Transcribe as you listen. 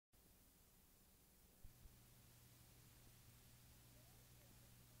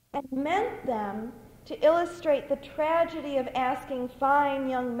and meant them to illustrate the tragedy of asking fine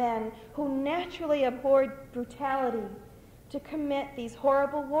young men who naturally abhorred brutality to commit these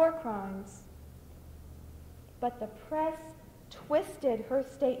horrible war crimes. But the press twisted her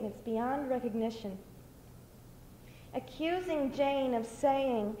statements beyond recognition, accusing Jane of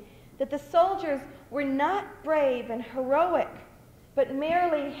saying that the soldiers were not brave and heroic, but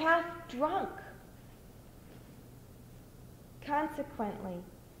merely half drunk. Consequently,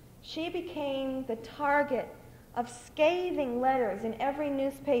 she became the target of scathing letters in every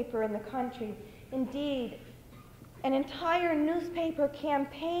newspaper in the country. Indeed, an entire newspaper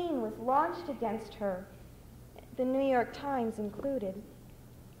campaign was launched against her, the New York Times included.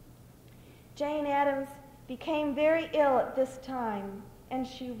 Jane Addams became very ill at this time, and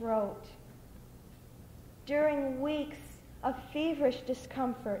she wrote, "During weeks of feverish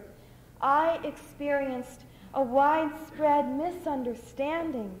discomfort, I experienced a widespread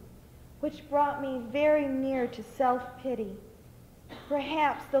misunderstanding which brought me very near to self-pity,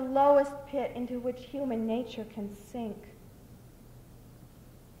 perhaps the lowest pit into which human nature can sink."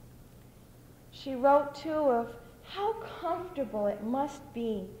 She wrote, too, of how comfortable it must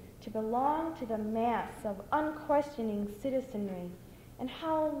be to belong to the mass of unquestioning citizenry, and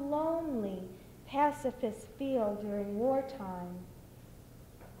how lonely pacifists feel during wartime.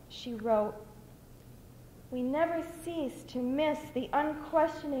 She wrote, "We never cease to miss the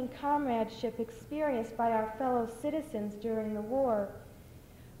unquestioning comradeship experienced by our fellow citizens during the war,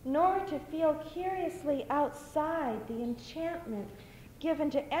 nor to feel curiously outside the enchantment given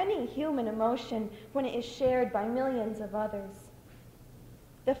to any human emotion when it is shared by millions of others.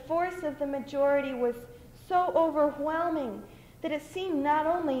 The force of the majority was so overwhelming that it seemed not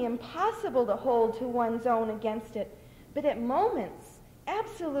only impossible to hold to one's own against it, but at moments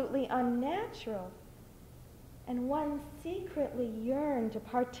absolutely unnatural. And one secretly yearned to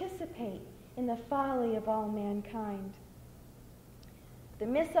participate in the folly of all mankind. The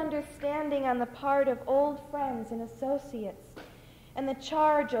misunderstanding on the part of old friends and associates, and the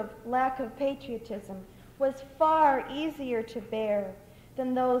charge of lack of patriotism was far easier to bear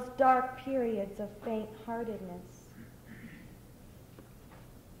than those dark periods of faint-heartedness."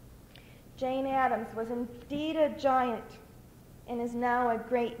 Jane Addams was indeed a giant and is now a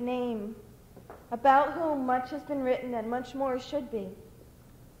great name, about whom much has been written and much more should be.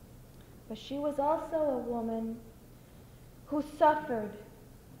 But she was also a woman who suffered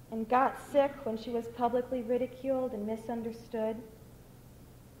and got sick when she was publicly ridiculed and misunderstood.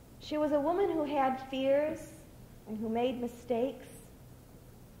 She was a woman who had fears and who made mistakes.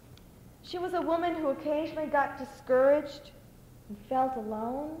 She was a woman who occasionally got discouraged and felt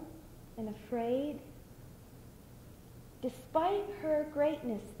alone and afraid. Despite her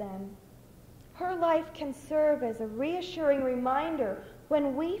greatness, then, her life can serve as a reassuring reminder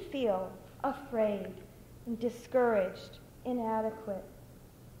when we feel afraid and discouraged, inadequate,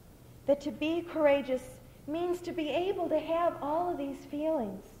 that to be courageous means to be able to have all of these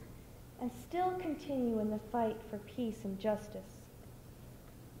feelings and still continue in the fight for peace and justice.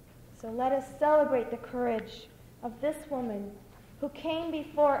 So let us celebrate the courage of this woman who came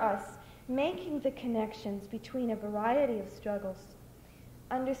before us, making the connections between a variety of struggles,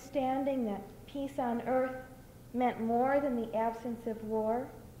 understanding that peace on earth meant more than the absence of war,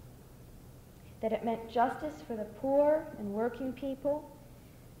 that it meant justice for the poor and working people,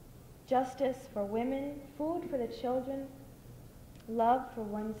 justice for women, food for the children, love for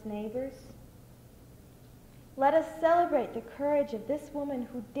one's neighbors. Let us celebrate the courage of this woman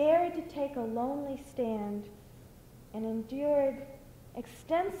who dared to take a lonely stand and endured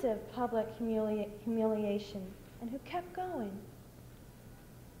extensive public humiliation, and who kept going.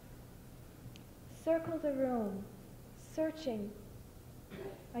 Circle the room, searching.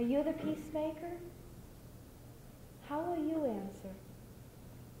 Are you the peacemaker? How will you answer?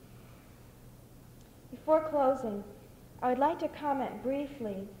 Before closing, I would like to comment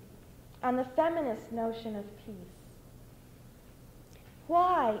briefly on the feminist notion of peace.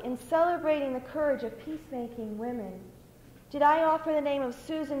 Why, in celebrating the courage of peacemaking women, did I offer the name of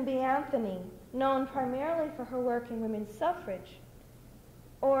Susan B. Anthony, known primarily for her work in women's suffrage,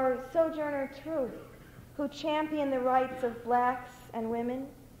 or Sojourner Truth, who championed the rights of blacks and women?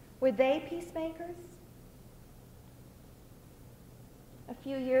 Were they peacemakers? A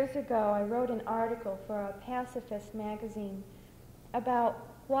few years ago, I wrote an article for a pacifist magazine about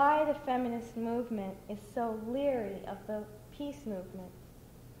why the feminist movement is so leery of the peace movement.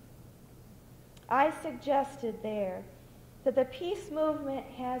 I suggested there that the peace movement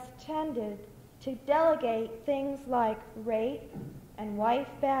has tended to delegate things like rape and wife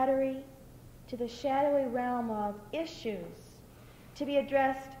battery to the shadowy realm of issues to be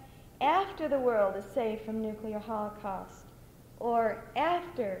addressed after the world is saved from nuclear holocaust or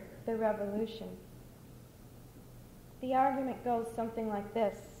after the revolution. The argument goes something like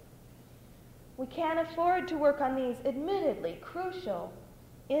this. We can't afford to work on these admittedly crucial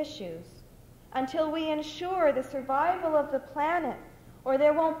issues until we ensure the survival of the planet, or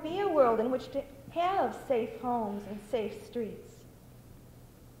there won't be a world in which to have safe homes and safe streets.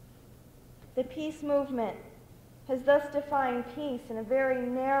 The peace movement has thus defined peace in a very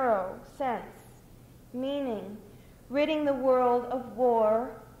narrow sense, meaning ridding the world of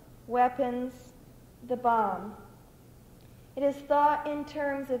war, weapons, the bomb. It is thought in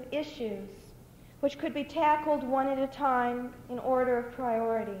terms of issues which could be tackled one at a time in order of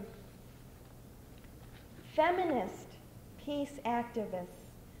priority. Feminist peace activists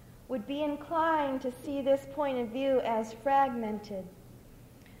would be inclined to see this point of view as fragmented.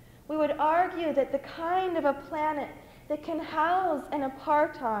 We would argue that the kind of a planet that can house an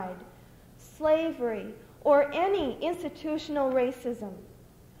apartheid, slavery, or any institutional racism,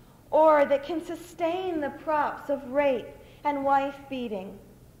 or that can sustain the props of rape and wife-beating,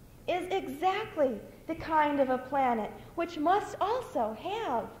 is exactly the kind of a planet which must also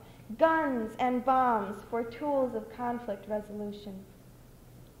have guns and bombs for tools of conflict resolution.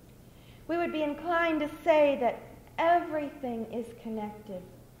 We would be inclined to say that everything is connected,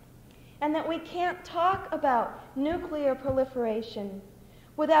 and that we can't talk about nuclear proliferation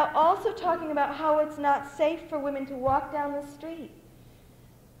without also talking about how it's not safe for women to walk down the street.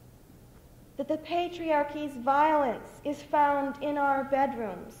 That the patriarchy's violence is found in our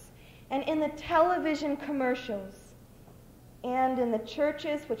bedrooms and in the television commercials and in the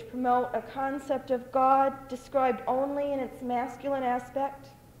churches which promote a concept of God described only in its masculine aspect,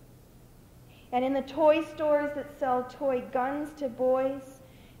 and in the toy stores that sell toy guns to boys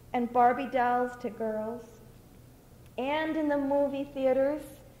and Barbie dolls to girls, and in the movie theaters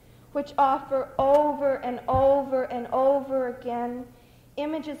which offer over and over and over again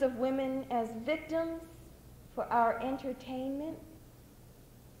images of women as victims for our entertainment.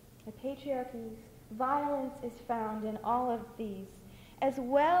 The patriarchy's violence is found in all of these, as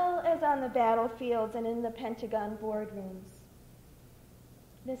well as on the battlefields and in the Pentagon boardrooms.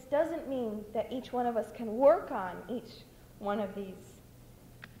 This doesn't mean that each one of us can work on each one of these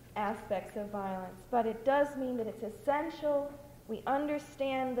aspects of violence, but it does mean that it's essential we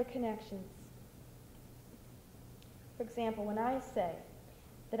understand the connections. For example, when I say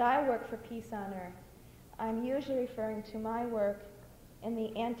that I work for peace on earth, I'm usually referring to my work in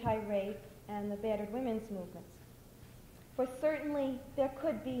the anti-rape and the battered women's movements. For certainly there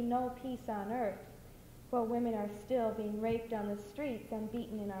could be no peace on earth while women are still being raped on the streets and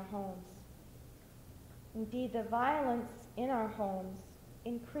beaten in our homes. Indeed, the violence in our homes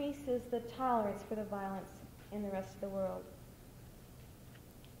increases the tolerance for the violence in the rest of the world.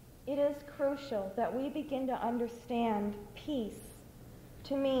 It is crucial that we begin to understand peace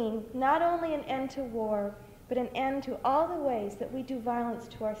to mean not only an end to war, but an end to all the ways that we do violence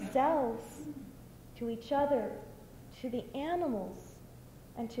to ourselves, to each other, to the animals,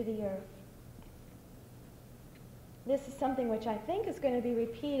 and to the earth. This is something which I think is going to be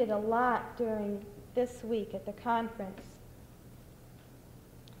repeated a lot during this week at the conference.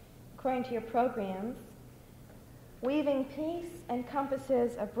 According to your programs, Weaving Peace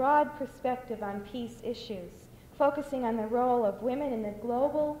encompasses a broad perspective on peace issues, focusing on the role of women in the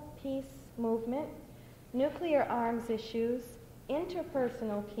global peace movement, nuclear arms issues,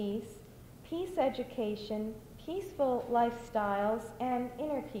 interpersonal peace, peace education, peaceful lifestyles, and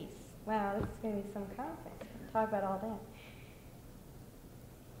inner peace. Wow, this is going to be some conference. We'll talk about all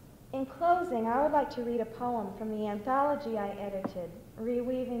that. In closing, I would like to read a poem from the anthology I edited,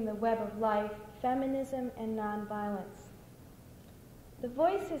 Reweaving the Web of Life, Feminism and Nonviolence. The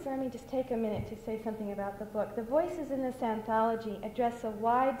voices, let me just take a minute to say something about the book. The voices in this anthology address a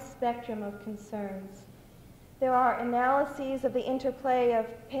wide spectrum of concerns. There are analyses of the interplay of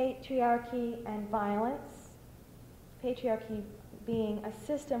patriarchy and violence, patriarchy being a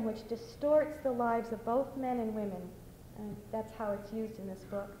system which distorts the lives of both men and women. And that's how it's used in this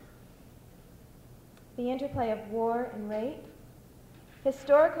book. The interplay of war and rape,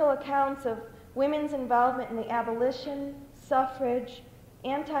 historical accounts of women's involvement in the abolition, suffrage,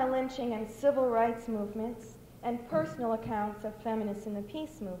 anti-lynching and civil rights movements, and personal accounts of feminists in the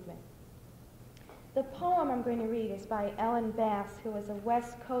peace movement. The poem I'm going to read is by Ellen Bass, who is a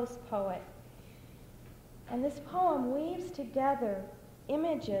West Coast poet. And this poem weaves together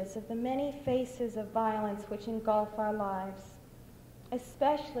images of the many faces of violence which engulf our lives,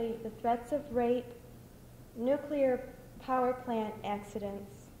 especially the threats of rape, nuclear power plant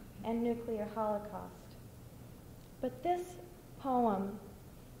accidents, and nuclear holocaust. But this poem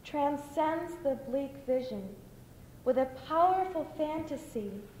transcends the bleak vision with a powerful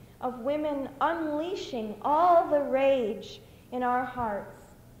fantasy of women unleashing all the rage in our hearts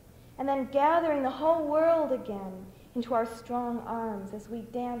and then gathering the whole world again into our strong arms as we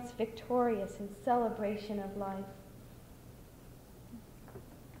dance victorious in celebration of life.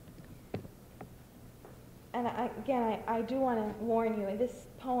 And I do want to warn you, this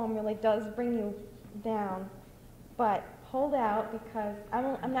poem really does bring you down, but hold out, because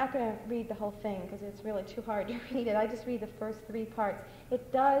I'm not going to read the whole thing because it's really too hard to read it. I just read the first 3 parts.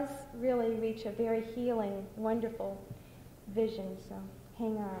 It does really reach a very healing, wonderful vision, so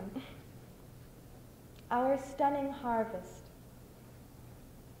hang on. Our stunning harvest.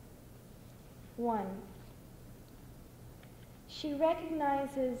 1. She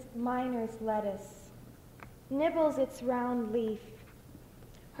recognizes miner's lettuce, nibbles its round leaf.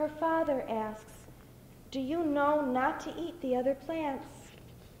 Her father asks, "Do you know not to eat the other plants?"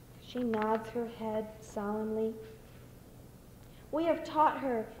 She nods her head solemnly. We have taught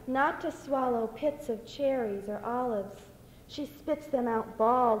her not to swallow pits of cherries or olives. She spits them out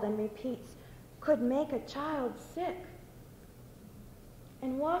bald and repeats, "Could make a child sick."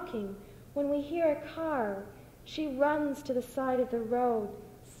 And walking, when we hear a car, she runs to the side of the road,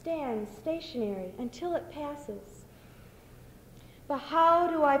 stands stationary until it passes. But how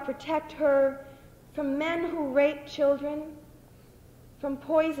do I protect her from men who rape children, from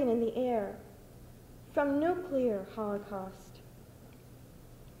poison in the air, from nuclear holocaust?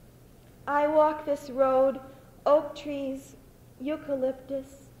 I walk this road, oak trees,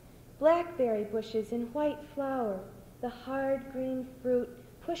 eucalyptus, blackberry bushes in white flower, the hard green fruit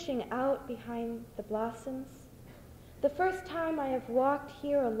pushing out behind the blossoms. The first time I have walked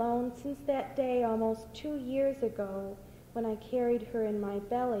here alone since that day almost 2 years ago when I carried her in my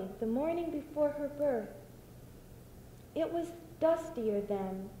belly the morning before her birth. It was dustier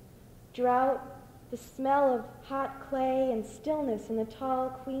then, drought, the smell of hot clay and stillness in the tall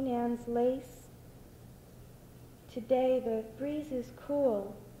Queen Anne's lace. Today the breeze is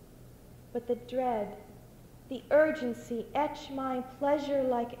cool, but the dread, the urgency etch my pleasure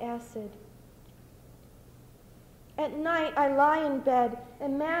like acid. At night I lie in bed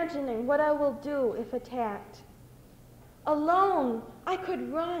imagining what I will do if attacked. Alone I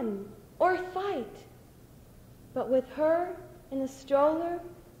could run or fight, but with her in the stroller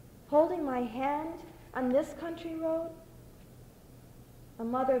holding my hand on this country road, a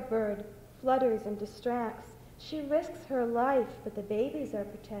mother bird flutters and distracts. She risks her life, but the babies are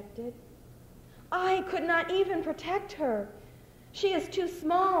protected. I could not even protect her. She is too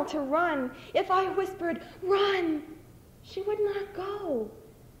small to run. If I whispered, "Run," she would not go.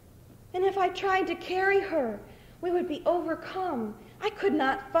 And if I tried to carry her, we would be overcome. I could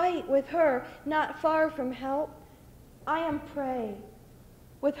not fight with her, not far from help. I am prey.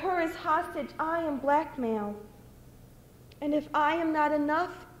 With her as hostage, I am blackmail. And if I am not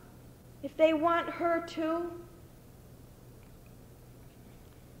enough, if they want her too,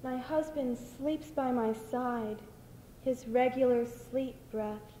 my husband sleeps by my side, his regular sleep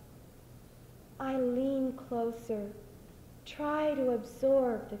breath. I lean closer, try to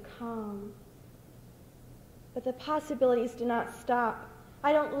absorb the calm. But the possibilities do not stop.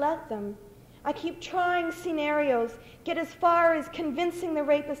 I don't let them. I keep trying scenarios, get as far as convincing the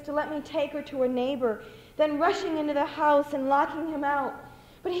rapist to let me take her to her neighbor, then rushing into the house and locking him out.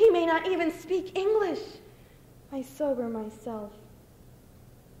 But he may not even speak English. I sober myself.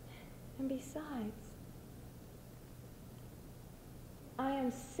 And besides, I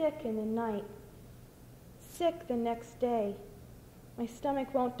am sick in the night, sick the next day. My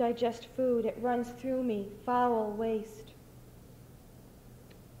stomach won't digest food. It runs through me, foul waste.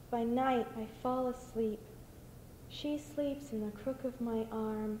 By night, I fall asleep. She sleeps in the crook of my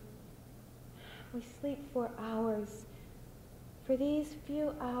arm. We sleep for hours. For these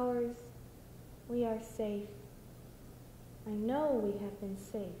few hours, we are safe. I know we have been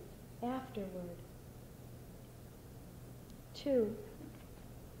safe afterward. 2.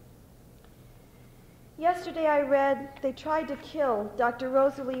 Yesterday I read they tried to kill Dr.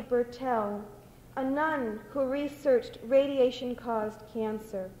 Rosalie Bertel, a nun who researched radiation-caused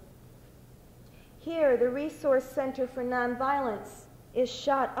cancer. Here, the Resource Center for Nonviolence is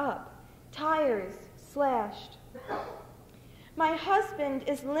shot up, tires slashed. My husband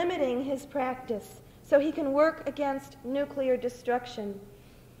is limiting his practice so he can work against nuclear destruction.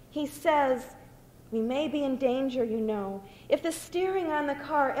 He says, "We may be in danger, you know. If the steering on the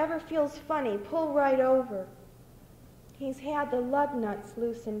car ever feels funny, pull right over." He's had the lug nuts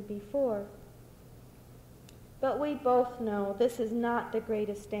loosened before. But we both know this is not the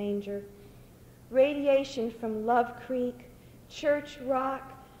greatest danger. Radiation from Love Creek, Church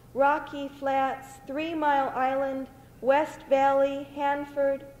Rock, Rocky Flats, 3 Mile Island, West Valley,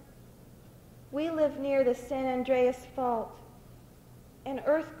 Hanford. We live near the San Andreas Fault. An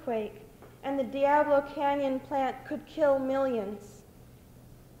earthquake and the Diablo Canyon plant could kill millions.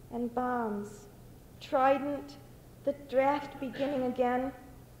 And bombs. Trident, the draft beginning again.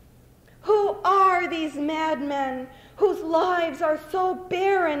 Who are these madmen whose lives are so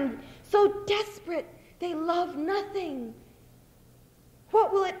barren, so desperate, they love nothing?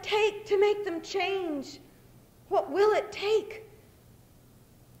 What will it take to make them change? What will it take?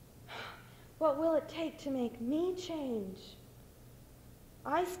 What will it take to make me change?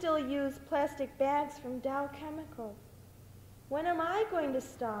 I still use plastic bags from Dow Chemical. When am I going to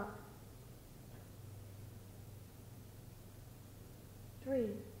stop? 3.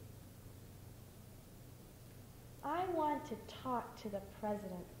 I want to talk to the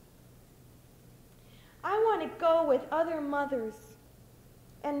president. I want to go with other mothers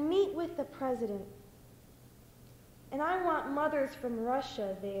and meet with the president. And I want mothers from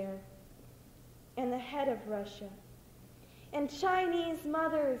Russia there, and the head of Russia, and Chinese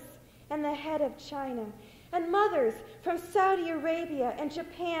mothers and the head of China, and mothers from Saudi Arabia and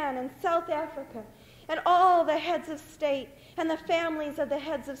Japan and South Africa, and all the heads of state and the families of the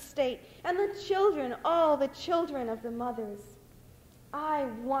heads of state, and the children, all the children of the mothers. I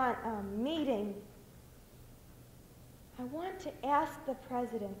want a meeting. I want to ask the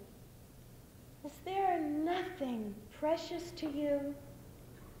president, is there nothing precious to you?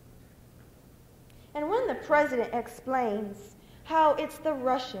 And when the president explains how it's the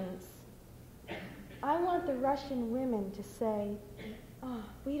Russians, I want the Russian women to say, oh,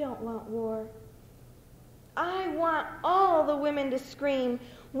 we don't want war. I want all the women to scream,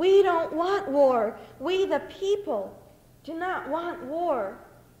 we don't want war. We, the people, do not want war.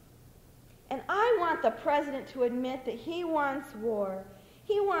 And I want the president to admit that he wants war.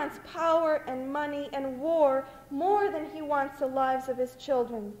 He wants power and money and war more than he wants the lives of his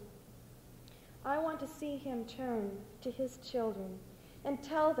children. I want to see him turn to his children and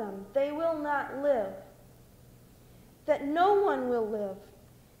tell them they will not live, that no one will live,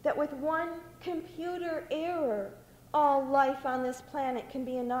 that with one computer error, all life on this planet can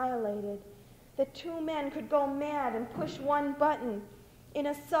be annihilated, that 2 men could go mad and push one button in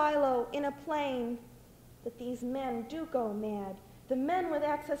a silo, in a plane, that these men do go mad. The men with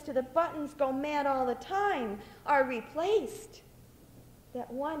access to the buttons go mad all the time, are replaced, that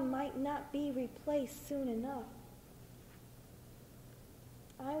one might not be replaced soon enough.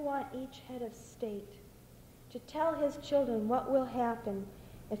 I want each head of state to tell his children what will happen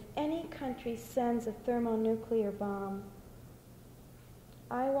if any country sends a thermonuclear bomb.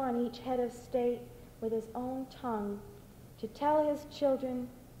 I want each head of state with his own tongue to tell his children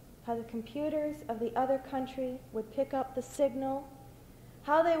how the computers of the other country would pick up the signal,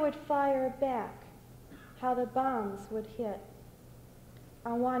 how they would fire back, how the bombs would hit.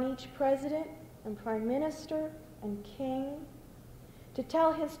 I want each president and prime minister and king to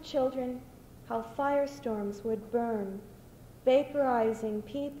tell his children how firestorms would burn, vaporizing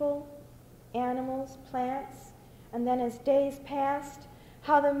people, animals, plants, and then as days passed,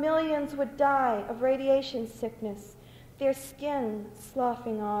 how the millions would die of radiation sickness, their skin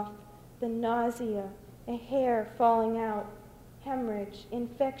sloughing off, the nausea, a hair falling out, hemorrhage,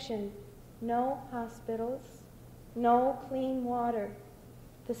 infection, no hospitals, no clean water,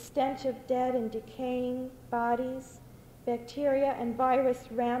 the stench of dead and decaying bodies, bacteria and virus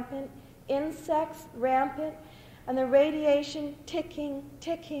rampant, insects rampant, and the radiation ticking,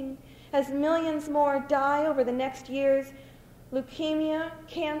 ticking, as millions more die over the next years, leukemia,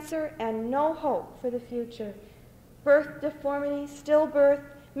 cancer, and no hope for the future. Birth deformity, stillbirth,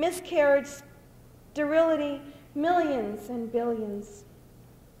 miscarriage, sterility, millions and billions.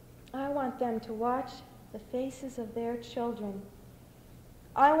 I want them to watch the faces of their children.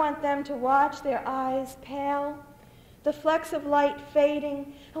 I want them to watch their eyes pale, the flecks of light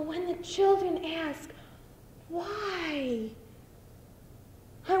fading, and when the children ask, why?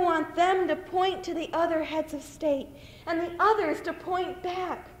 I want them to point to the other heads of state and the others to point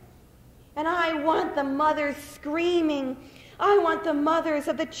back. And I want the mothers screaming. I want the mothers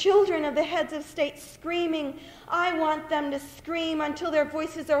of the children of the heads of state screaming. I want them to scream until their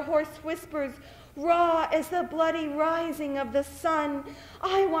voices are hoarse whispers, raw as the bloody rising of the sun.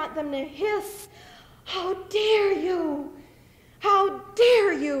 I want them to hiss, how dare you? How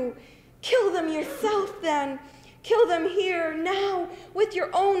dare you? Kill them yourself then. Kill them here, now, with your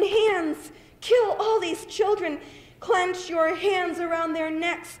own hands. Kill all these children. Clench your hands around their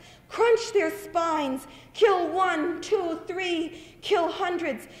necks. Crunch their spines. Kill 1, 2, 3. Kill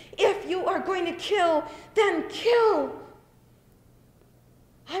hundreds. If you are going to kill, then kill.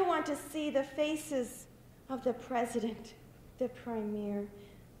 I want to see the faces of the president, the premier,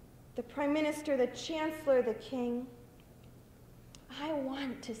 the prime minister, the chancellor, the king. I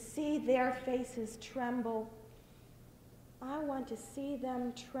want to see their faces tremble. I want to see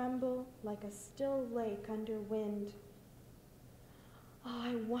them tremble like a still lake under wind. Oh,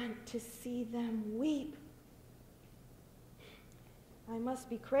 I want to see them weep. I must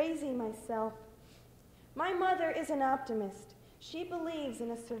be crazy myself. My mother is an optimist. She believes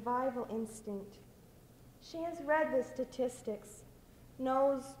in a survival instinct. She has read the statistics,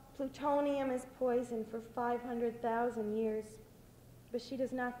 knows plutonium is poison for 500,000 years, but she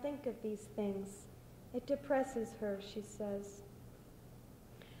does not think of these things. It depresses her, she says.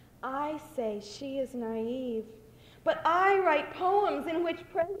 I say she is naive, but I write poems in which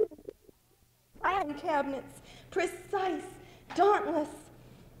presidents iron cabinets, precise, dauntless.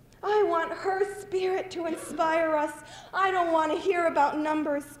 I want her spirit to inspire us. I don't want to hear about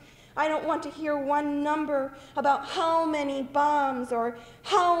numbers. I don't want to hear one number about how many bombs or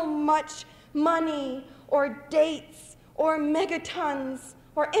how much money or dates or megatons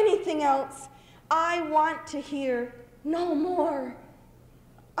or anything else. I want to hear no more.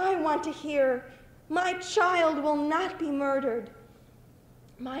 I want to hear, my child will not be murdered.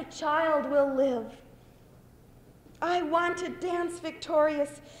 My child will live. I want to dance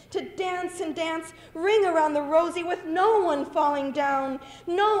victorious, to dance and dance, ring around the rosy with no one falling down,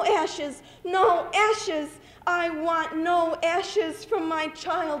 no ashes, no ashes. I want no ashes from my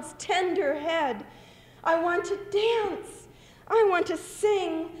child's tender head. I want to dance. I want to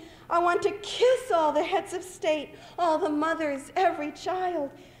sing. I want to kiss all the heads of state, all the mothers, every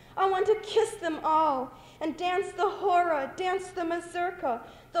child. I want to kiss them all and dance the hora, dance the mazurka,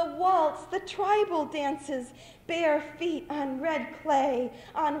 the waltz, the tribal dances, bare feet on red clay,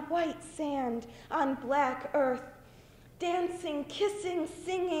 on white sand, on black earth. Dancing, kissing,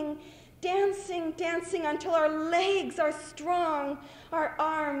 singing, dancing, dancing until our legs are strong, our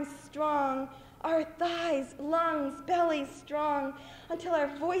arms strong, our thighs, lungs, belly strong, until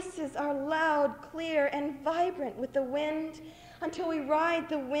our voices are loud, clear, and vibrant with the wind, until we ride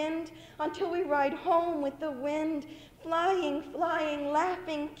the wind, until we ride home with the wind, flying, flying,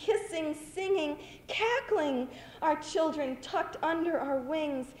 laughing, kissing, singing, cackling, our children tucked under our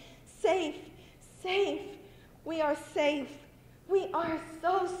wings, safe, safe, we are safe. We are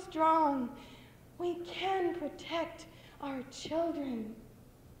so strong. We can protect our children.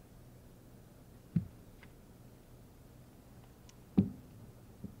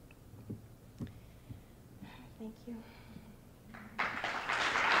 Thank you.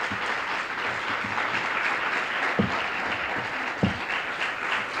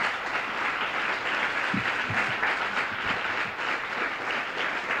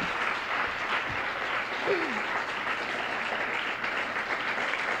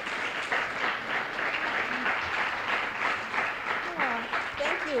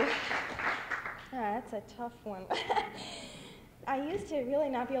 That's a tough one. I used to really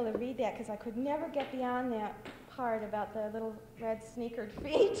not be able to read that because I could never get beyond that part about the little red sneakered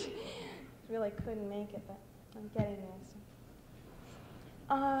feet. Really couldn't make it, but I'm getting there.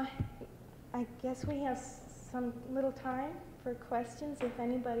 So. I guess we have some little time for questions if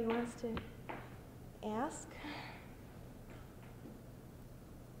anybody wants to ask.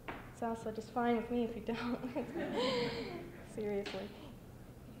 It's also just fine with me if you don't. Seriously.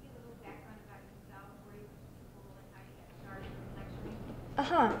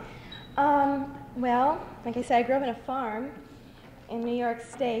 Well, like I said, I grew up on a farm in New York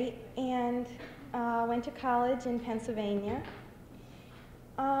State and went to college in Pennsylvania.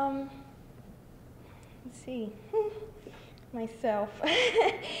 Let's see, myself.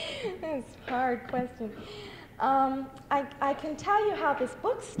 That's a hard question. I can tell you how this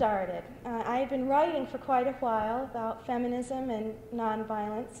book started. I had been writing for quite a while about feminism and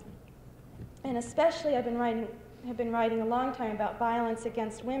nonviolence, and especially have been writing a long time about violence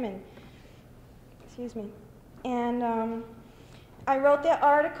against women. Excuse me. And I wrote that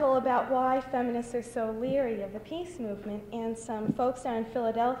article about why feminists are so leery of the peace movement, and some folks down in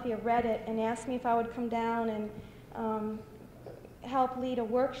Philadelphia read it and asked me if I would come down and help lead a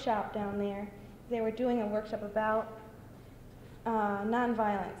workshop down there. They were doing a workshop about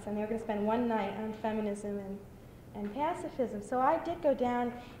nonviolence, and they were going to spend one night on feminism and pacifism. So I did go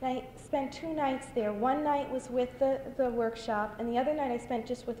down, and I spent 2 nights there. One night was with the workshop, and the other night I spent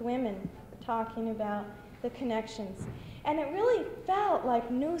just with women talking about the connections. And it really felt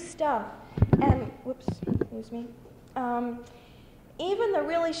like new stuff. And, whoops, excuse me. Even the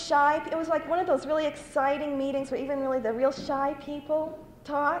really shy, it was like one of those really exciting meetings where even really the real shy people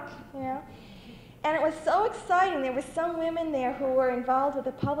talk, you know. And it was so exciting. There were some women there who were involved with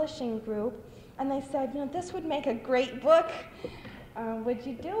a publishing group, and they said, you know, this would make a great book. Would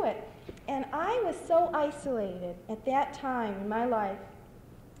you do it? And I was so isolated at that time in my life.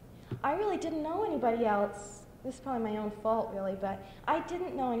 I really didn't know anybody else. This is probably my own fault, really, but I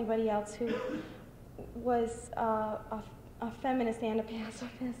didn't know anybody else who was a feminist and a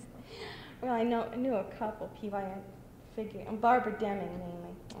pacifist. Well, I knew a couple people. I figured, Barbara Deming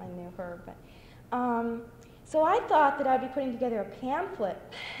mainly. I knew her, but so I thought that I'd be putting together a pamphlet.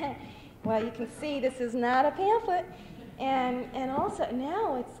 Well, you can see this is not a pamphlet, and also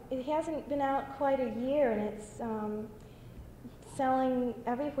now it hasn't been out quite a year, and it's selling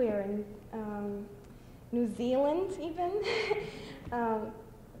everywhere in New Zealand even.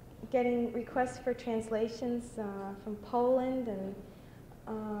 Getting requests for translations from Poland and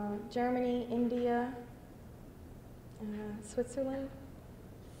Germany, India, Switzerland.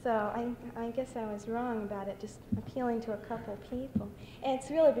 So I guess I was wrong about it, just appealing to a couple people. And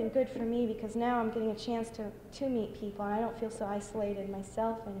it's really been good for me because now I'm getting a chance to meet people, and I don't feel so isolated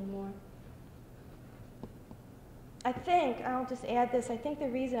myself anymore. I think, I'll just add this, I think the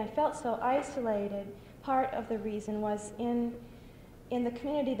reason I felt so isolated, part of the reason was in the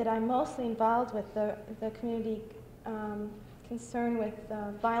community that I'm mostly involved with, the community concerned with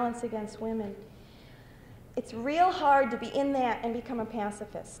violence against women. It's real hard to be in that and become a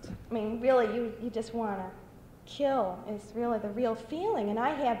pacifist. I mean, really, you just want to kill is really the real feeling, and I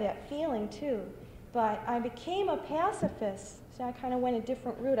had that feeling too. But I became a pacifist, so I kind of went a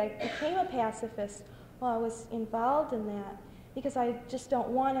different route. I became a pacifist while I was involved in that because I just don't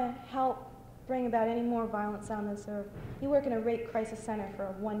want to help bring about any more violence on this earth. You work in a rape crisis center for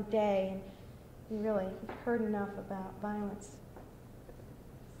one day, and you really heard enough about violence.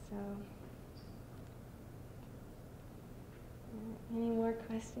 So, any more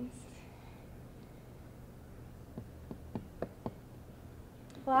questions?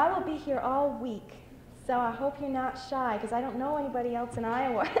 Well, I will be here all week, so I hope you're not shy, because I don't know anybody else in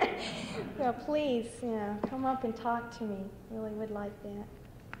Iowa. So please, come up and talk to me. Really would like that.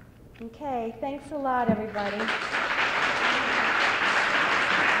 Okay, thanks a lot, everybody.